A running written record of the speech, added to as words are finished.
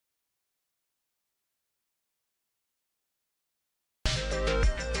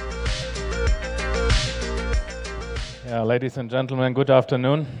Ladies and gentlemen, good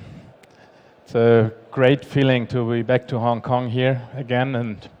afternoon. It's a great feeling to be back to Hong Kong here again,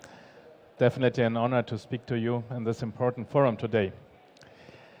 and definitely an honor to speak to you in this important forum today.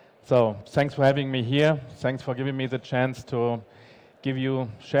 So, thanks for having me here. Thanks for giving me the chance to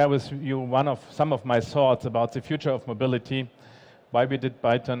share with you some of my thoughts about the future of mobility, why we did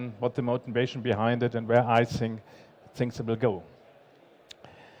BYTON, what the motivation behind it, and where I think things will go.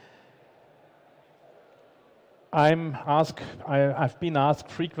 I've been asked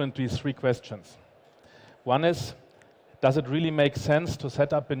frequently three questions. One is, does it really make sense to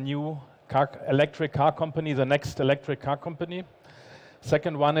set up a new electric car company, the next electric car company?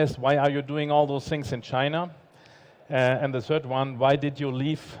 Second one is, why are you doing all those things in China? And the third one, why did you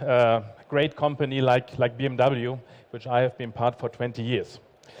leave a great company like BMW, which I have been part for 20 years?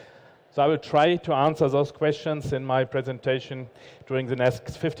 So I will try to answer those questions in my presentation during the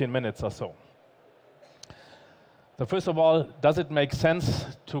next 15 minutes or so. So first of all, does it make sense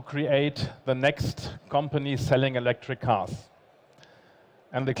to create the next company selling electric cars?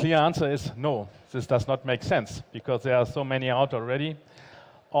 And the clear answer is no, this does not make sense, because there are so many out already.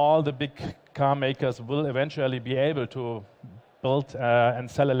 All the big car makers will eventually be able to build and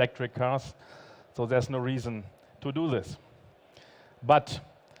sell electric cars, so there's no reason to do this. But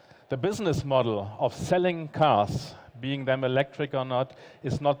the business model of selling cars, being them electric or not,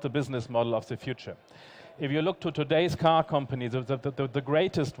 is not the business model of the future. If you look to today's car companies, the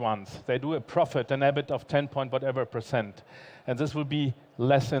greatest ones, they do a profit, an EBIT of 10% and this will be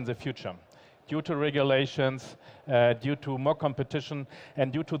less in the future, due to regulations, due to more competition,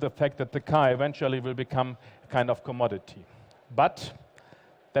 and due to the fact that the car eventually will become a kind of commodity. But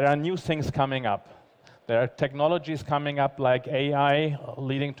there are new things coming up. There are technologies coming up like AI,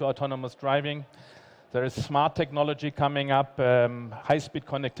 leading to autonomous driving. There is smart technology coming up, high-speed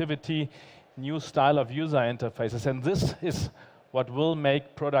connectivity, new style of user interfaces, and this is what will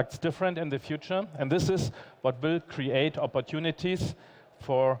make products different in the future, and this is what will create opportunities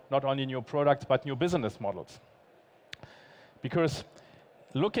for not only new products but new business models. Because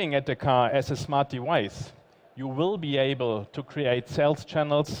looking at the car as a smart device, you will be able to create sales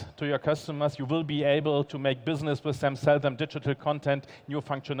channels to your customers, you will be able to make business with them, sell them digital content, new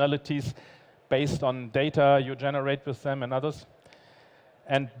functionalities based on data you generate with them and others.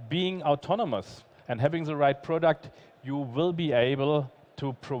 And being autonomous and having the right product, you will be able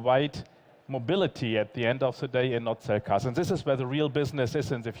to provide mobility at the end of the day and not sell cars. And this is where the real business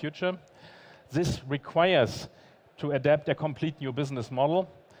is in the future. This requires to adapt a complete new business model.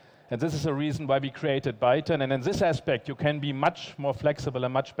 And this is the reason why we created BYTON. And in this aspect, you can be much more flexible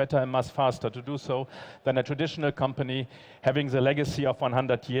and much better and much faster to do so than a traditional company having the legacy of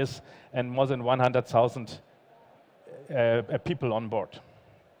 100 years and more than 100,000 people on board.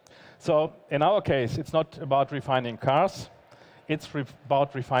 So in our case, it's not about refining cars, it's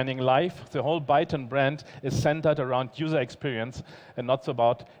about refining life. The whole BYTON brand is centered around user experience and not so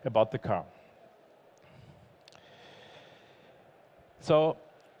about the car. So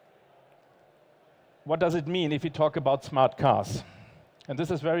what does it mean if we talk about smart cars? And this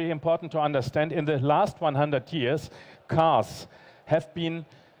is very important to understand. In the last 100 years, cars have been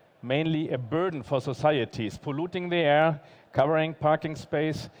mainly a burden for societies, polluting the air, covering parking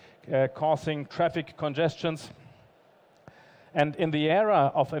space, causing traffic congestions. And in the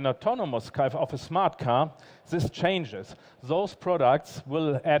era of an autonomous car, of a smart car, this changes. Those products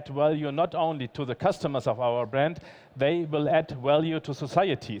will add value not only to the customers of our brand, they will add value to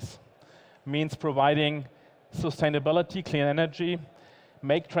societies. Means providing sustainability, clean energy,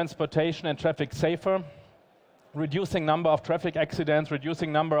 make transportation and traffic safer, reducing number of traffic accidents,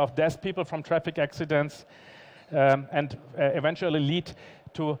 reducing number of dead people from traffic accidents, and eventually lead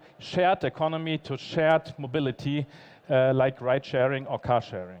to shared economy, to shared mobility, like ride sharing or car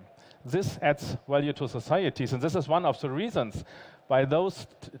sharing. This adds value to societies, and this is one of the reasons why those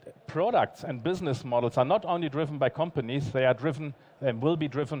products and business models are not only driven by companies, they are driven and will be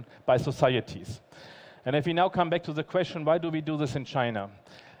driven by societies. And if we now come back to the question, why do we do this in China?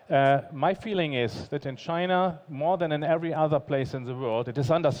 My feeling is that in China, more than in every other place in the world, it is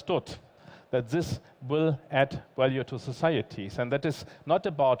understood that this will add value to societies. And that is not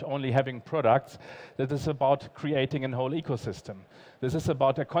about only having products, that is about creating a whole ecosystem. This is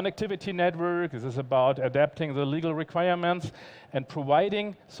about a connectivity network, this is about adapting the legal requirements and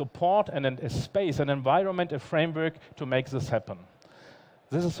providing support and a space, an environment, a framework to make this happen.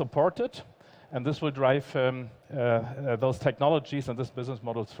 This is supported, and this will drive those technologies and this business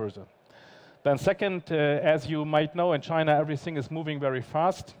models further. Then second, as you might know, in China everything is moving very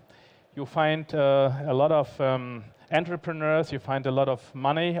fast. You find a lot of entrepreneurs, you find a lot of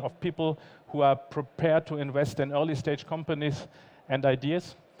money, of people who are prepared to invest in early stage companies and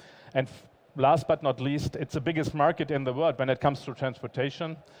ideas. And last but not least, it's the biggest market in the world when it comes to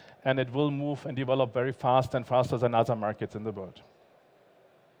transportation, and it will move and develop very fast and faster than other markets in the world.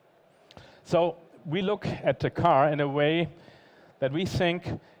 So we look at the car in a way that we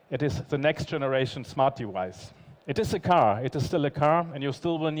think it is the next generation smart device. It is a car, it is still a car, and you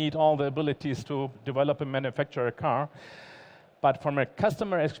still will need all the abilities to develop and manufacture a car. But from a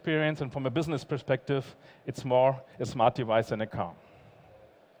customer experience and from a business perspective, it's more a smart device than a car.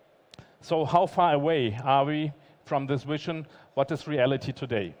 So how far away are we from this vision? What is reality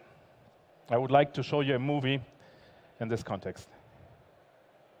today? I would like to show you a movie in this context.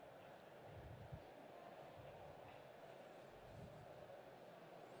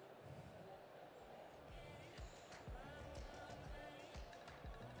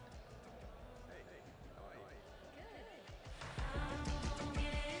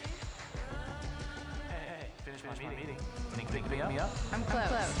 Me up? I'm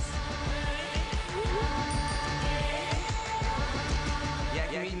close. Yeah,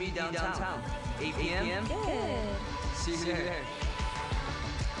 can you meet me downtown? 8 p.m.? Good. See you there.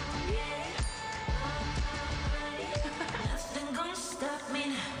 Nothing gonna stop me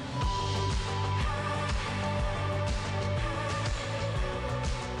now.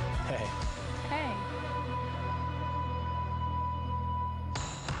 Hey. Hey.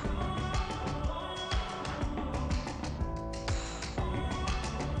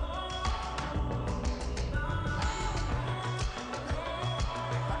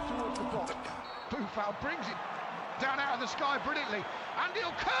 Foul brings it down out of the sky brilliantly, and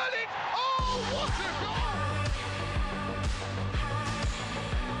he'll curl it. Oh, what a goal!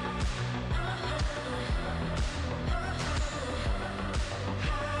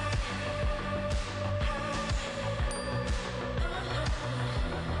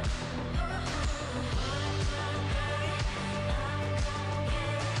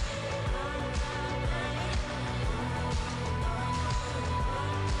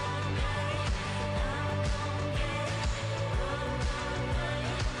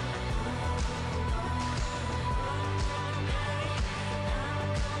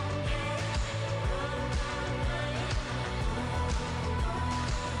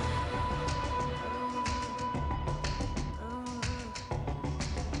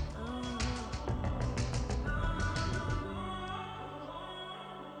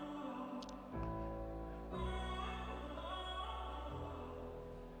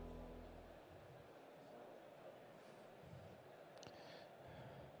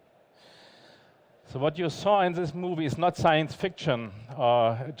 So what you saw in this movie is not science fiction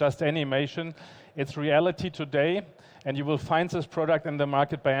or just animation. It's reality today, and you will find this product in the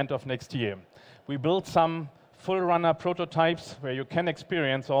market by end of next year. We built some full runner prototypes where you can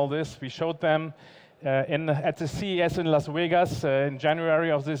experience all this. We showed them at the CES in Las Vegas in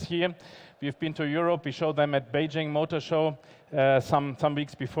January of this year. We've been to Europe. We showed them at Beijing Motor Show some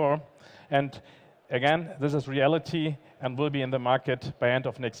weeks before. And again, this is reality and will be in the market by end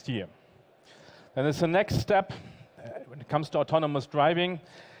of next year. And it's the next step when it comes to autonomous driving.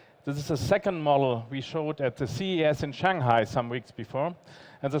 This is the second model we showed at the CES in Shanghai some weeks before.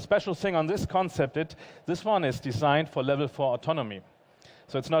 And the special thing on this concept, this one is designed for level 4 autonomy.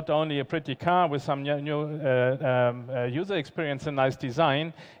 So it's not only a pretty car with some new user experience and nice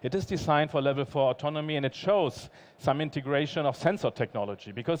design, it is designed for level 4 autonomy, and it shows some integration of sensor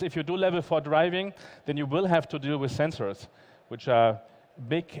technology. Because if you do level 4 driving, then you will have to deal with sensors, which are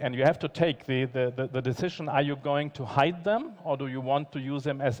big, and you have to take the decision, are you going to hide them, or do you want to use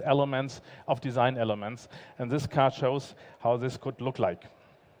them as elements of design elements? And this car shows how this could look like.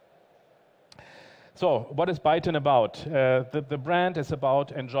 So, what is BYTON about? The brand is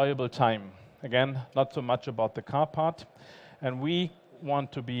about enjoyable time. Again, not so much about the car part. And we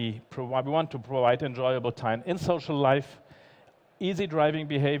want to provide enjoyable time in social life, easy driving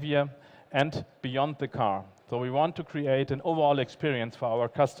behavior, and beyond the car. So we want to create an overall experience for our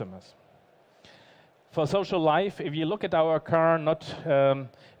customers. For social life, if you look at our car, not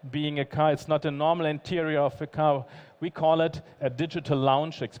being a car, it's not a normal interior of a car. We call it a digital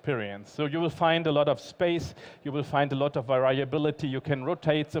lounge experience. So you will find a lot of space. You will find a lot of variability. You can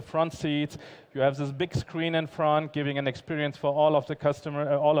rotate the front seats. You have this big screen in front, giving an experience for all of the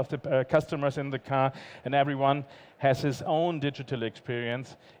customers in the car, and everyone has his own digital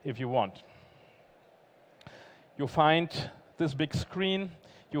experience if you want. You find this big screen.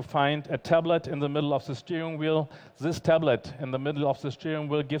 You find a tablet in the middle of the steering wheel. This tablet in the middle of the steering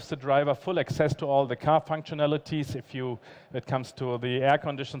wheel gives the driver full access to all the car functionalities if it comes to the air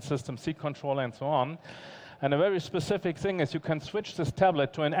condition system, seat control, and so on. And a very specific thing is you can switch this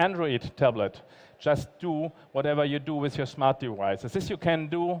tablet to an Android tablet. Just do whatever you do with your smart devices. This you can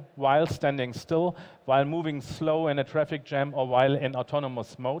do while standing still, while moving slow in a traffic jam, or while in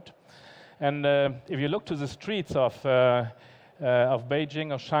autonomous mode. And if you look to the streets of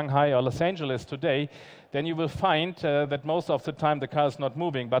Beijing or Shanghai or Los Angeles today, then you will find that most of the time the car is not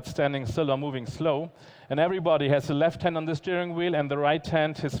moving, but standing still or moving slow. And everybody has the left hand on the steering wheel and the right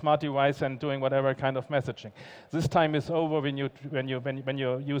hand his smart device and doing whatever kind of messaging. This time is over when you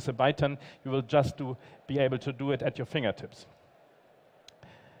use a BYTON. You will just be able to do it at your fingertips.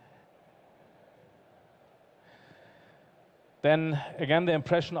 Then again, the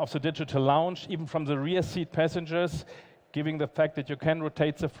impression of the digital lounge, even from the rear seat passengers, giving the fact that you can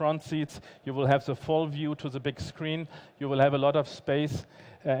rotate the front seats, you will have the full view to the big screen, you will have a lot of space,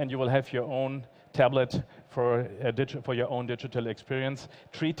 and you will have your own tablet for your own digital experience,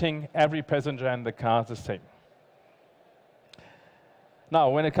 treating every passenger in the car the same. Now,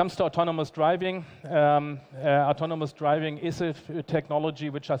 when it comes to autonomous driving is a technology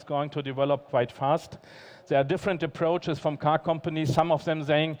which is going to develop quite fast. There are different approaches from car companies, some of them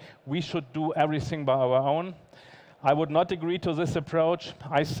saying we should do everything by our own. I would not agree to this approach.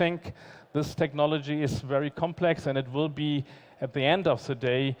 I think this technology is very complex, and it will be, at the end of the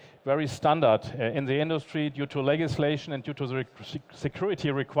day, very standard in the industry due to legislation and due to the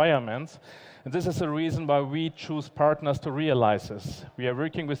security requirements. And this is the reason why we choose partners to realize this. We are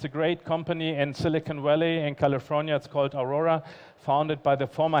working with a great company in Silicon Valley in California. It's called Aurora, founded by the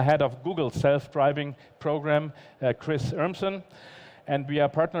former head of Google's self-driving program, Chris Urmson. And we are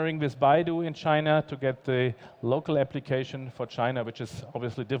partnering with Baidu in China to get the local application for China, which is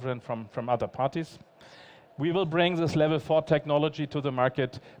obviously different from other parties. We will bring this level 4 technology to the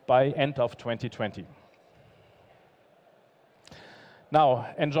market by end of 2020. Now,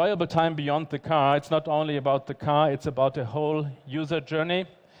 enjoyable time beyond the car. It's not only about the car, it's about a whole user journey,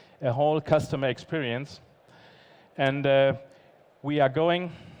 a whole customer experience. And we are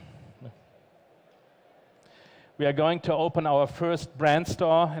going to open our first brand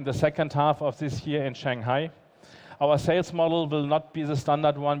store in the second half of this year in Shanghai. Our sales model will not be the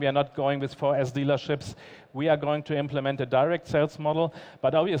standard one. We are not going with 4S dealerships. We are going to implement a direct sales model.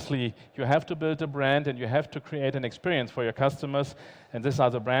 But obviously, you have to build a brand and you have to create an experience for your customers. And these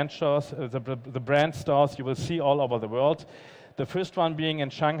are the brand stores, the brand stores you will see all over the world. The first one being in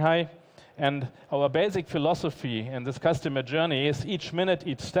Shanghai. And our basic philosophy in this customer journey is each minute,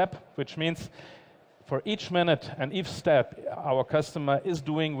 each step, which means for each minute and each step our customer is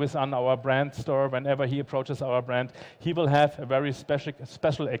doing within our brand store, whenever he approaches our brand, he will have a very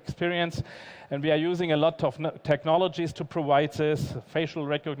special experience. And we are using a lot of technologies to provide this, facial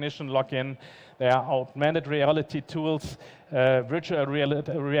recognition login. There are augmented reality tools, virtual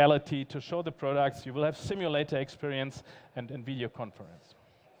reality to show the products. You will have simulator experience and video conference.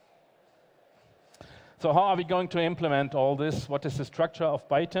 So how are we going to implement all this? What is the structure of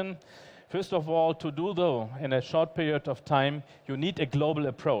BYTON? First of all, to do though in a short period of time, you need a global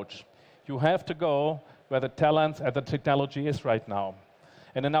approach. You have to go where the talent and the technology is right now.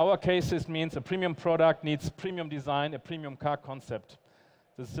 And in our case, this means a premium product needs premium design, a premium car concept.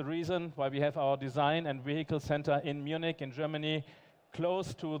 This is the reason why we have our design and vehicle center in Munich, in Germany,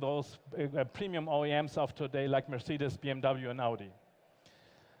 close to those premium OEMs of today like Mercedes, BMW, and Audi.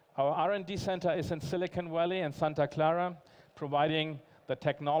 Our R&D center is in Silicon Valley and Santa Clara, providing the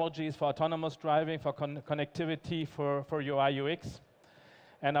technologies for autonomous driving, for connectivity, for UI UX.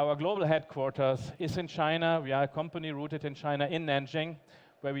 And our global headquarters is in China. We are a company rooted in China, in Nanjing,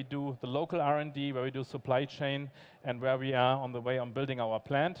 where we do the local R&D, where we do supply chain, and where we are on the way on building our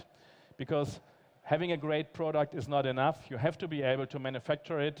plant. Because having a great product is not enough. You have to be able to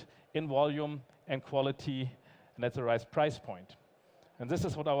manufacture it in volume and quality, and at the right price point. And this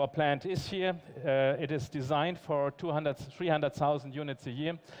is what our plant is here. It is designed for 300,000 units a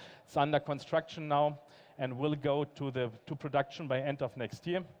year. It's under construction now and will go to production by end of next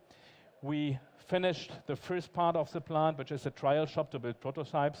year. We finished the first part of the plant, which is a trial shop to build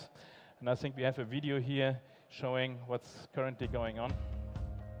prototypes. And I think we have a video here showing what's currently going on.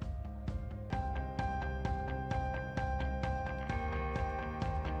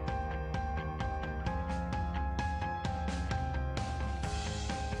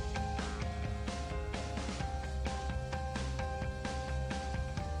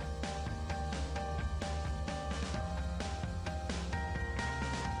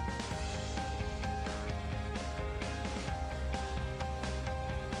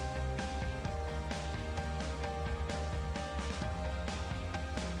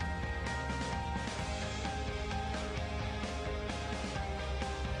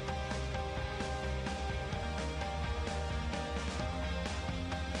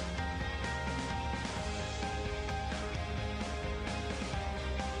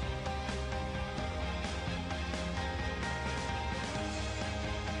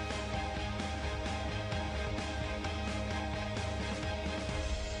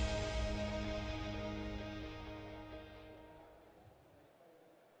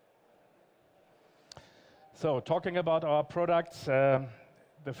 So talking about our products, the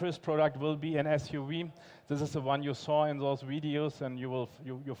first product will be an SUV. This is the one you saw in those videos and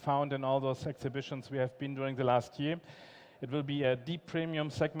you found in all those exhibitions we have been during the last year. It will be a deep premium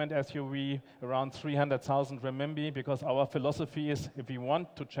segment SUV, around 300,000 renminbi, because our philosophy is if we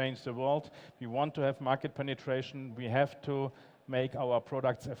want to change the world, we want to have market penetration, we have to make our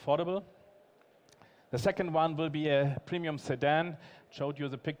products affordable. The second one will be a premium sedan. Showed you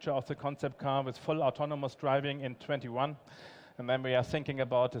the picture of the concept car with full autonomous driving in 21. And then we are thinking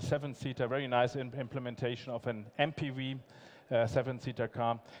about a 7-seater, very nice implementation of an MPV 7-seater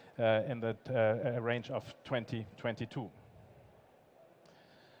car in the range of 2022.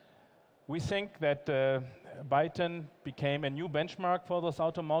 We think that BYTON became a new benchmark for this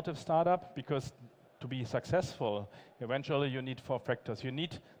automotive startup because to be successful, eventually you need 4 factors. You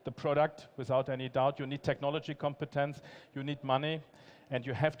need the product, without any doubt. You need technology competence. You need money. And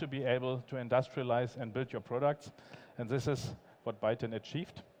you have to be able to industrialize and build your products. And this is what BYTON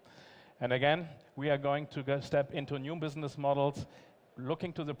achieved. And again, we are going to step into new business models,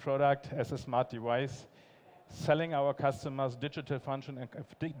 looking to the product as a smart device, selling our customers digital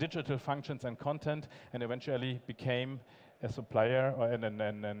functions and content, and eventually became a supplier or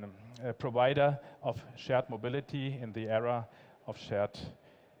a provider of shared mobility in the era of shared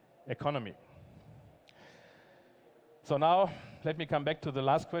economy. So now, let me come back to the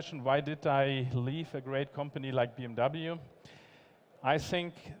last question. Why did I leave a great company like BMW? I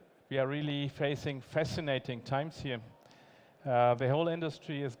think we are really facing fascinating times here. The whole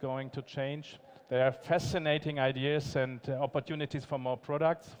industry is going to change. There are fascinating ideas and opportunities for more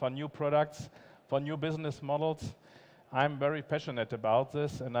products, for new business models. I'm very passionate about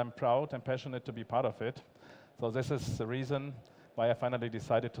this, and I'm proud and passionate to be part of it. So this is the reason why I finally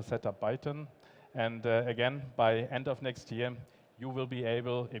decided to set up BYTON. And again, by end of next year, you will be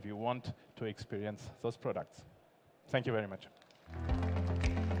able, if you want, to experience those products. Thank you very much.